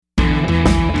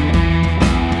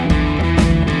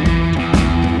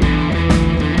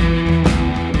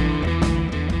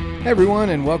Everyone,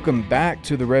 and welcome back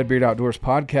to the Redbeard Outdoors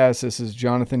podcast. This is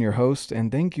Jonathan, your host,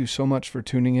 and thank you so much for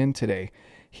tuning in today.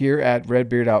 Here at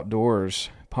Redbeard Outdoors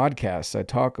podcast, I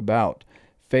talk about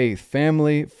faith,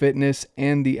 family, fitness,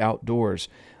 and the outdoors.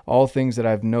 All things that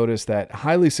I've noticed that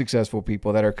highly successful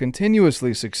people that are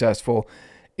continuously successful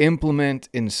implement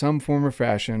in some form or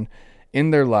fashion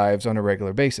in their lives on a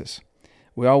regular basis.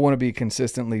 We all want to be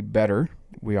consistently better.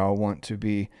 We all want to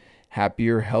be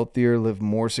happier, healthier, live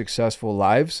more successful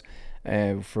lives.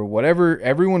 For whatever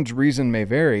everyone's reason may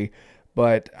vary,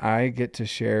 but I get to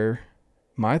share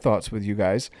my thoughts with you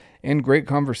guys and great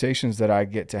conversations that I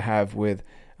get to have with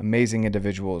amazing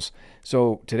individuals.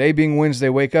 So today being Wednesday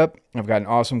Wake Up, I've got an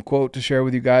awesome quote to share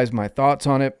with you guys, my thoughts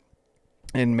on it,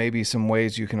 and maybe some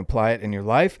ways you can apply it in your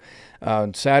life.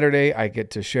 On Saturday, I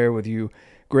get to share with you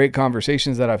great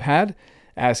conversations that I've had,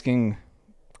 asking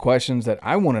questions that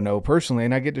I want to know personally,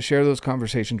 and I get to share those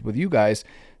conversations with you guys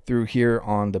through here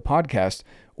on the podcast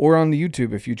or on the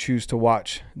YouTube if you choose to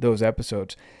watch those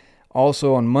episodes.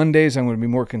 Also on Mondays, I'm going to be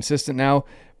more consistent now,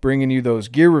 bringing you those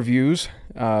gear reviews,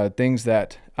 things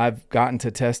that I've gotten to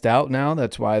test out now.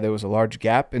 That's why there was a large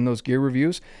gap in those gear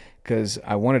reviews, because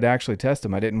I wanted to actually test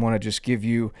them. I didn't want to just give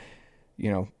you,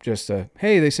 just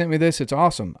hey, they sent me this, it's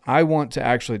awesome. I want to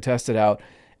actually test it out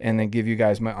and then give you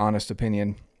guys my honest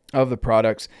opinion of the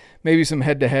products, maybe some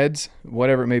head-to-heads,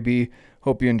 whatever it may be.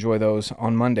 Hope you enjoy those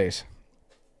on Mondays.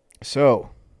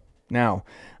 So now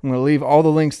I'm going to leave all the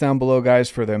links down below, guys,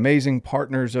 for the amazing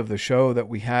partners of the show that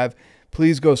we have.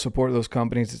 Please go support those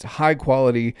companies. It's high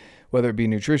quality, whether it be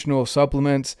nutritional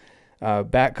supplements,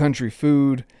 backcountry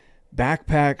food,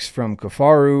 backpacks from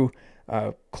Kifaru,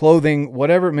 clothing,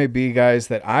 whatever it may be, guys,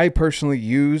 that I personally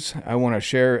use. I want to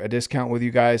share a discount with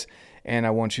you guys, and I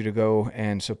want you to go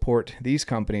and support these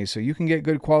companies so you can get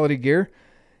good quality gear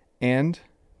and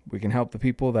we can help the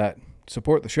people that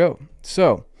support the show.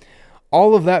 So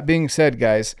all of that being said,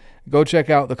 guys, go check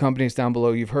out the companies down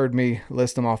below. You've heard me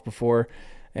list them off before,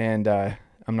 and I'm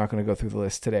not going to go through the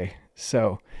list today.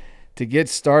 So to get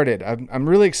started, I'm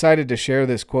really excited to share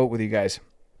this quote with you guys.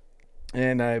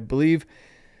 And I believe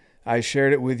I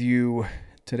shared it with you.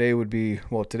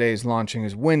 Today's launching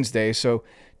is Wednesday. So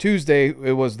Tuesday,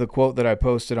 it was the quote that I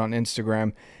posted on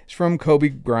Instagram. It's from Kobe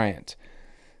Bryant.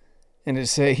 And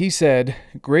he said,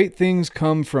 "Great things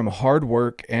come from hard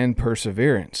work and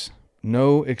perseverance.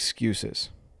 No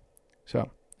excuses." So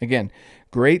again,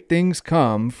 great things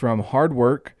come from hard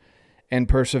work and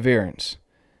perseverance.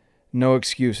 No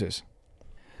excuses.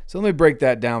 So let me break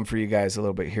that down for you guys a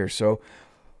little bit here. So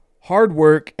hard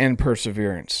work and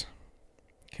perseverance.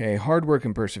 Okay, hard work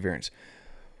and perseverance.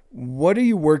 What are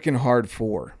you working hard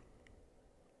for?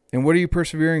 And what are you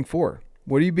persevering for?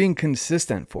 What are you being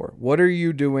consistent for? What are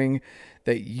you doing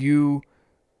that you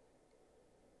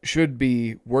should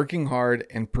be working hard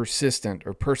and persistent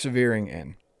or persevering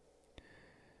in?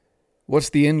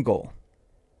 What's the end goal?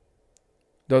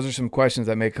 Those are some questions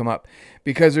that may come up,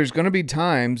 because there's going to be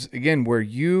times, again, where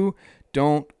you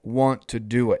don't want to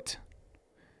do it.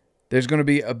 There's going to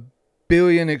be a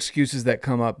billion excuses that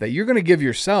come up that you're going to give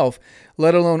yourself,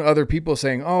 let alone other people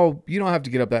saying, oh, you don't have to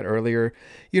get up that earlier.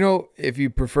 If you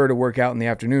prefer to work out in the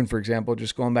afternoon, for example,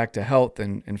 just going back to health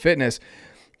and fitness,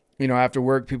 after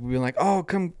work, people being like, oh,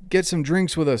 come get some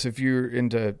drinks with us if you're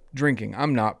into drinking.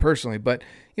 I'm not personally, but,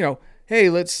 hey,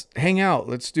 let's hang out.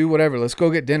 Let's do whatever. Let's go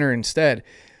get dinner instead.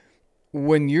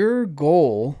 When your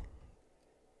goal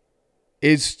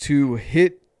is to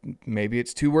hit, maybe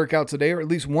it's 2 workouts a day or at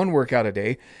least 1 workout a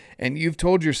day, and you've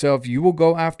told yourself you will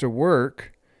go after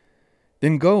work,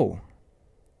 then go.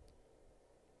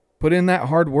 Put in that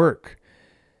hard work.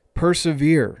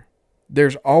 Persevere.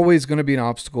 There's always going to be an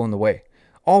obstacle in the way.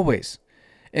 Always.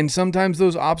 And sometimes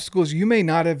those obstacles you may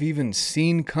not have even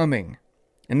seen coming.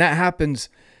 And that happens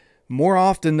more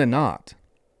often than not.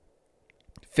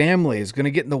 Family is going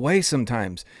to get in the way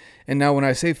sometimes. And now when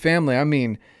I say family, I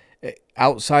mean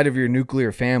outside of your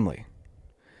nuclear family.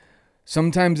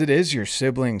 Sometimes it is your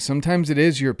siblings. Sometimes it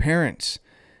is your parents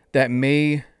that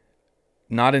may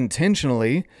not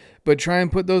intentionally, but try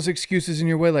and put those excuses in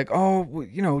your way, like, oh,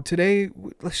 today,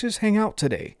 let's just hang out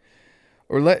today.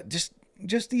 Or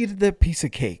just eat the piece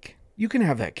of cake. You can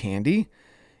have that candy.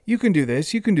 You can do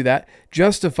this. You can do that.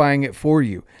 Justifying it for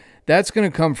you. That's going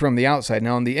to come from the outside.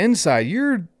 Now, on the inside,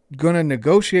 you're going to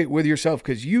negotiate with yourself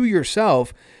because you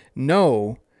yourself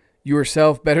know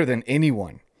yourself better than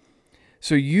anyone.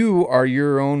 So you are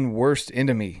your own worst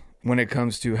enemy when it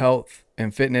comes to health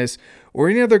and fitness or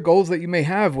any other goals that you may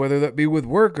have, whether that be with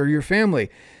work or your family.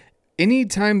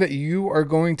 Anytime that you are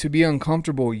going to be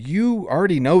uncomfortable, you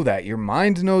already know that. Your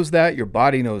mind knows that. Your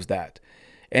body knows that.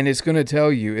 And it's going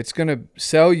to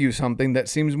sell you something that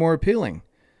seems more appealing.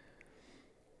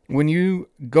 When you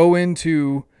go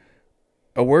into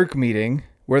a work meeting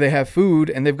where they have food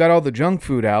and they've got all the junk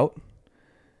food out,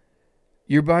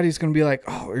 your body's going to be like,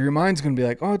 oh, or your mind's going to be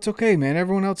like, oh, it's okay, man.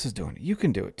 Everyone else is doing it. You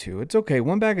can do it too. It's okay.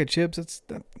 One bag of chips,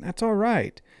 that's all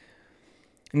right.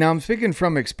 Now, I'm speaking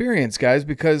from experience, guys,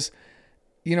 because,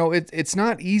 it's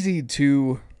not easy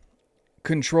to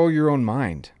control your own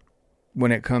mind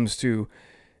when it comes to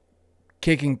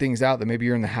kicking things out that maybe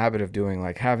you're in the habit of doing,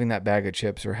 like having that bag of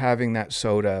chips or having that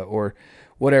soda or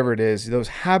whatever it is, those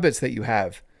habits that you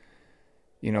have,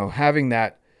 having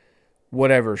that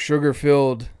whatever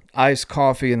sugar-filled iced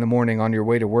coffee in the morning on your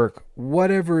way to work,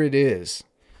 whatever it is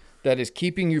that is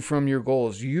keeping you from your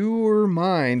goals, your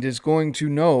mind is going to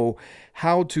know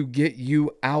how to get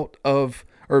you out of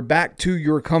or back to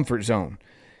your comfort zone,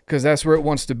 because that's where it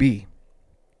wants to be.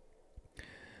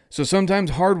 So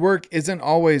sometimes hard work isn't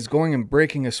always going and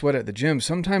breaking a sweat at the gym.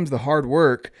 Sometimes the hard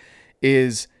work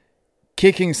is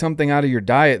kicking something out of your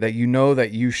diet that you know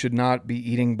that you should not be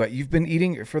eating, but you've been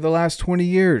eating it for the last 20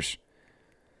 years.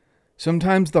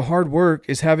 Sometimes the hard work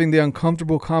is having the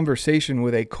uncomfortable conversation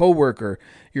with a coworker,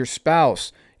 your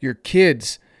spouse, your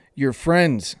kids, your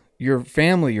friends, your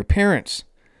family, your parents.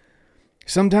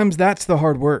 Sometimes that's the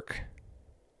hard work.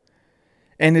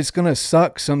 And it's going to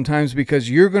suck sometimes because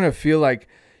you're going to feel like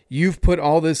you've put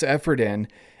all this effort in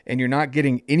and you're not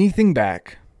getting anything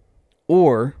back,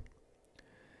 or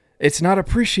it's not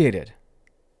appreciated.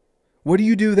 What do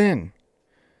you do then?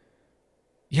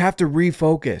 You have to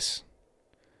refocus.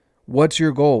 What's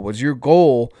your goal? Was your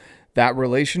goal that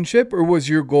relationship, or was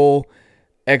your goal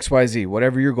XYZ,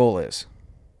 whatever your goal is?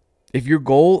 If your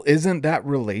goal isn't that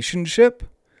relationship,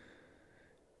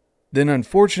 then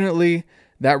unfortunately,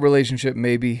 that relationship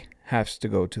maybe has to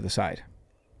go to the side.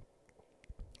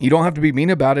 You don't have to be mean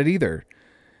about it either.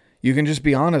 You can just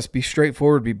be honest, be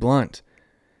straightforward, be blunt.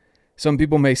 Some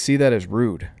people may see that as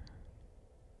rude,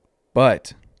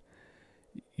 but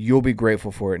you'll be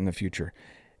grateful for it in the future.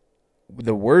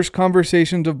 The worst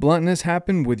conversations of bluntness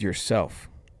happen with yourself.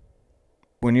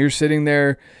 When you're sitting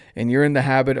there and you're in the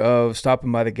habit of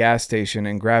stopping by the gas station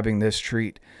and grabbing this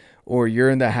treat, or you're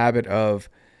in the habit of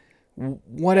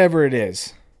whatever it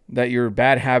is that your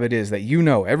bad habit is that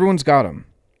everyone's got them.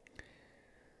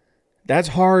 That's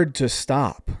hard to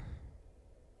stop.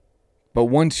 But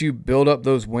once you build up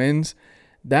those wins,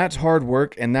 that's hard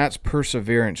work and that's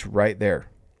perseverance right there.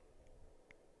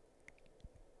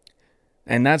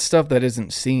 And that's stuff that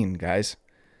isn't seen, guys.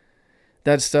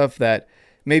 That's stuff that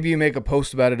maybe you make a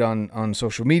post about it on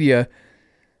social media,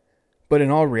 but in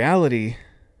all reality,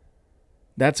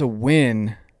 that's a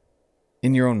win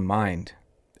in your own mind.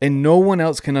 And no one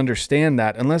else can understand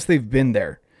that unless they've been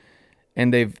there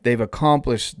and they've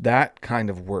accomplished that kind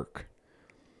of work.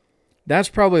 That's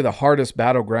probably the hardest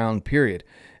battleground, period,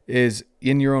 is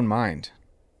in your own mind.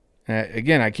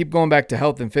 Again, I keep going back to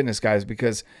health and fitness, guys,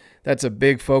 because that's a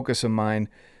big focus of mine,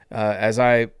 as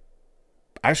I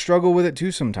struggle with it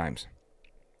too sometimes.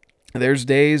 There's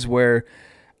days where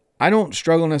I don't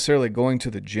struggle necessarily going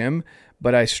to the gym,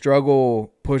 but I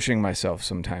struggle pushing myself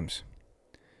sometimes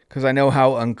because I know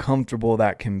how uncomfortable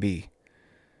that can be.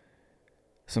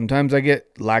 Sometimes I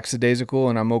get lackadaisical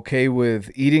and I'm okay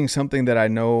with eating something that I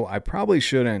know I probably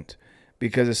shouldn't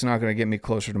because it's not going to get me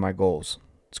closer to my goals.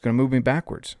 It's going to move me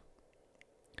backwards.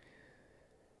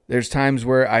 There's times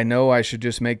where I know I should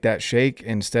just make that shake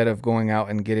instead of going out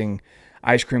and getting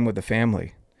ice cream with the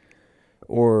family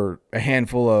or a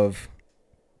handful of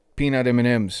peanut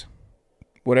M&Ms,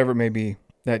 whatever it may be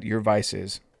that your vice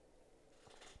is.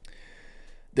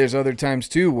 There's other times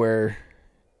too where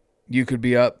you could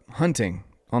be up hunting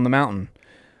on the mountain,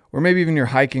 or maybe even you're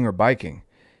hiking or biking,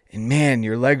 and man,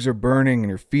 your legs are burning and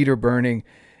your feet are burning,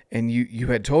 and you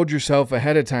had told yourself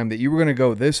ahead of time that you were going to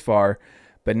go this far,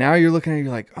 but now you're looking at it,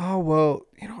 you're like, oh, well,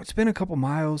 it's been a couple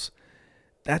miles.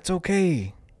 That's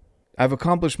okay. I've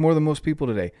accomplished more than most people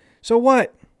today. So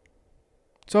what?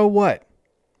 So what?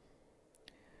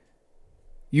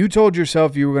 You told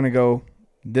yourself you were going to go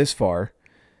this far,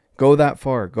 go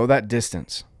that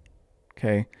distance.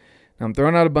 Okay? Now I'm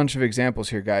throwing out a bunch of examples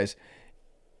here, guys,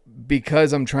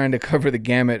 because I'm trying to cover the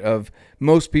gamut of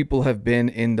most people have been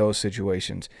in those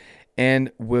situations.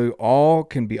 And we all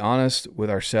can be honest with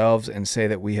ourselves and say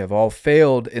that we have all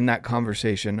failed in that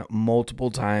conversation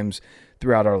multiple times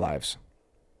throughout our lives.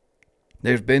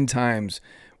 There's been times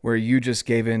where you just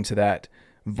gave in to that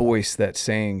voice that's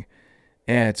saying,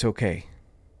 it's okay.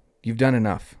 You've done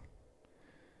enough.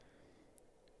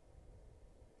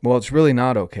 Well, it's really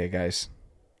not okay, guys.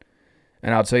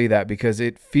 And I'll tell you that because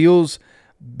it feels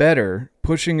better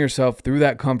pushing yourself through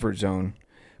that comfort zone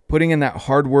putting in that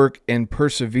hard work and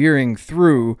persevering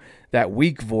through that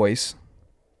weak voice,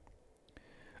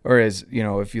 or as,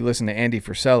 if you listen to Andy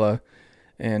Frisella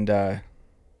and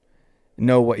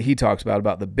know what he talks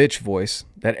about the bitch voice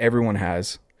that everyone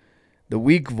has, the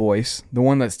weak voice, the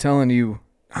one that's telling you,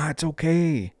 it's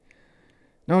okay.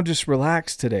 No, just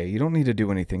relax today. You don't need to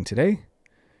do anything today.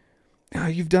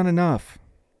 You've done enough.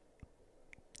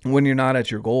 When you're not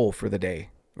at your goal for the day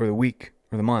or the week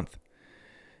or the month.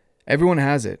 Everyone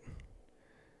has it.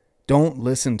 Don't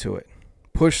listen to it.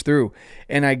 Push through.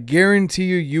 And I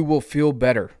guarantee you will feel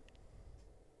better.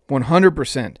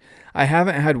 100%. I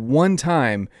haven't had one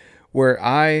time where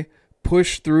I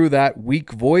pushed through that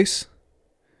weak voice,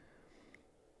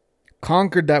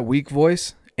 conquered that weak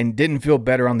voice, and didn't feel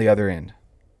better on the other end.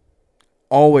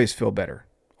 Always feel better.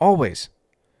 Always.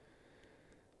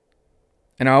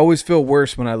 And I always feel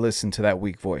worse when I listen to that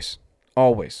weak voice.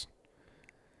 Always.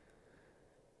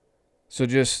 So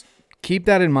just keep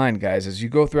that in mind, guys, as you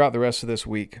go throughout the rest of this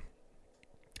week.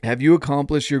 Have you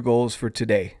accomplished your goals for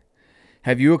today?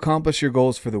 Have you accomplished your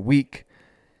goals for the week?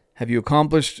 Have you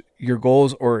accomplished your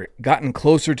goals or gotten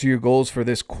closer to your goals for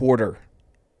this quarter?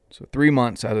 So 3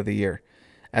 months out of the year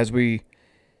as we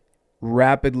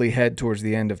rapidly head towards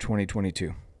the end of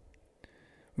 2022.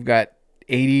 We've got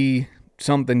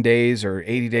 80-something days or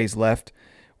 80 days left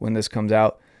when this comes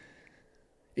out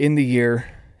in the year.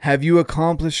 Have you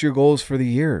accomplished your goals for the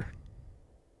year?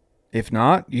 If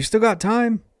not, you still got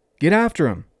time. Get after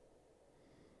them.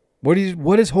 What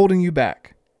is holding you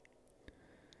back?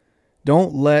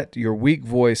 Don't let your weak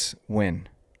voice win.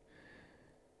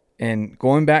 And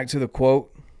going back to the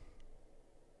quote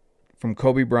from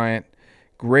Kobe Bryant,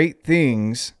 great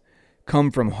things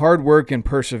come from hard work and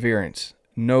perseverance.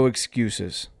 No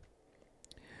excuses.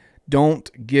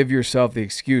 Don't give yourself the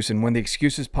excuse. And when the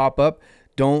excuses pop up,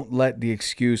 don't let the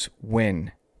excuse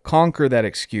win. Conquer that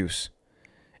excuse.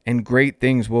 And great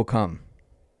things will come.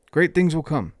 Great things will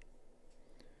come.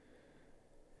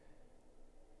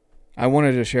 I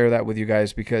wanted to share that with you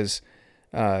guys because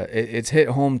it's hit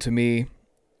home to me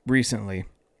recently.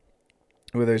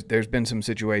 Where there's been some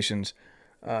situations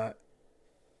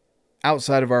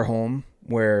outside of our home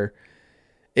where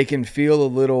it can feel a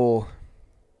little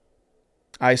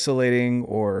isolating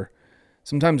or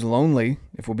sometimes lonely,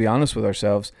 if we'll be honest with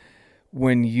ourselves,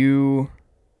 when you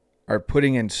are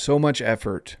putting in so much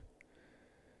effort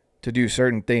to do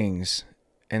certain things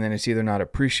and then it's either not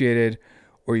appreciated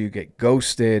or you get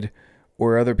ghosted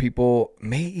or other people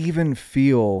may even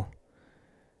feel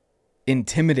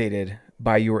intimidated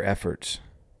by your efforts.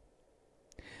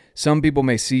 Some people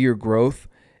may see your growth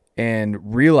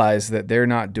and realize that they're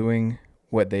not doing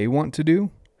what they want to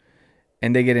do,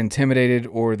 and they get intimidated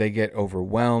or they get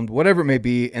overwhelmed, whatever it may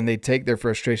be, and they take their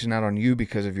frustration out on you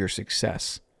because of your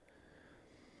success.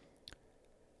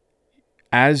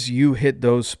 As you hit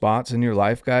those spots in your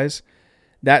life, guys,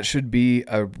 that should be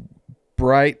a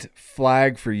bright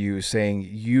flag for you saying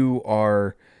you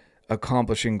are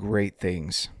accomplishing great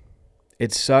things.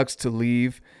 It sucks to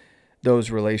leave those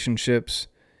relationships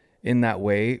in that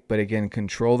way, but again,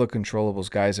 control the controllables,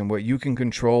 guys, and what you can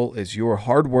control is your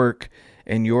hard work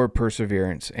and your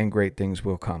perseverance, and great things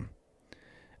will come.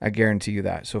 I guarantee you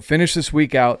that. So finish this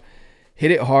week out,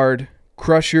 hit it hard,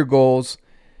 crush your goals,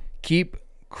 keep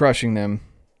crushing them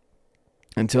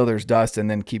until there's dust, and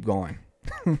then keep going.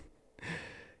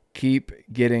 Keep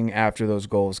getting after those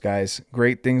goals, guys.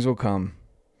 Great things will come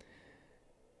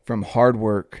from hard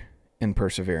work and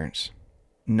perseverance.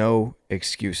 No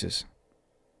excuses.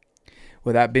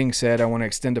 With that being said, I want to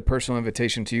extend a personal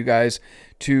invitation to you guys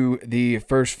to the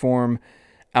First Form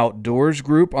Outdoors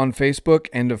group on Facebook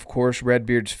and, of course,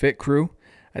 Redbeard's Fit Crew.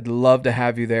 I'd love to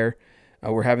have you there.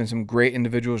 We're having some great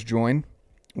individuals join.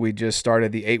 We just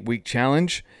started the 8-week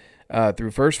challenge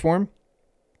through First Form,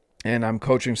 and I'm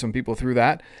coaching some people through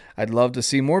that. I'd love to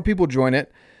see more people join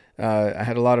it. I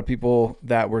had a lot of people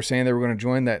that were saying they were going to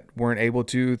join that weren't able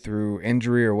to through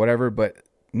injury or whatever, but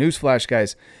newsflash,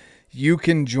 guys, you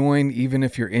can join even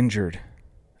if you're injured.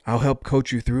 I'll help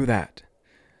coach you through that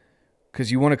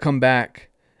because you want to come back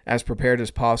as prepared as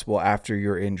possible after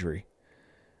your injury.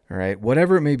 All right,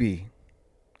 whatever it may be.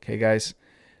 Okay, guys,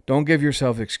 don't give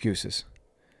yourself excuses.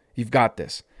 You've got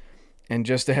this. And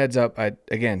just a heads up,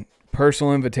 again,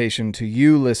 personal invitation to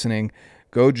you listening,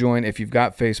 go join if you've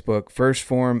got Facebook, First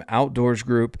Form Outdoors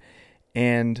Group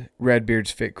and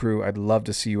Redbeard's Fit Crew. I'd love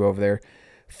to see you over there.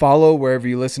 Follow wherever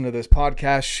you listen to this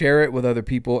podcast, share it with other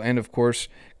people, and of course,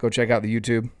 go check out the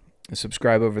YouTube and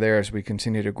subscribe over there as we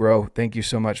continue to grow. Thank you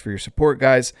so much for your support,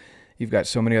 guys. You've got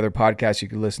so many other podcasts you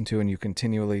can listen to, and you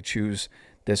continually choose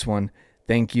this one.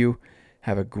 Thank you.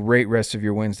 Have a great rest of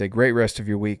your Wednesday, great rest of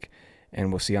your week,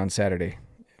 and we'll see you on Saturday.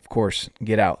 Of course,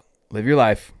 get out, live your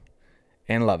life,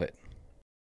 and love it.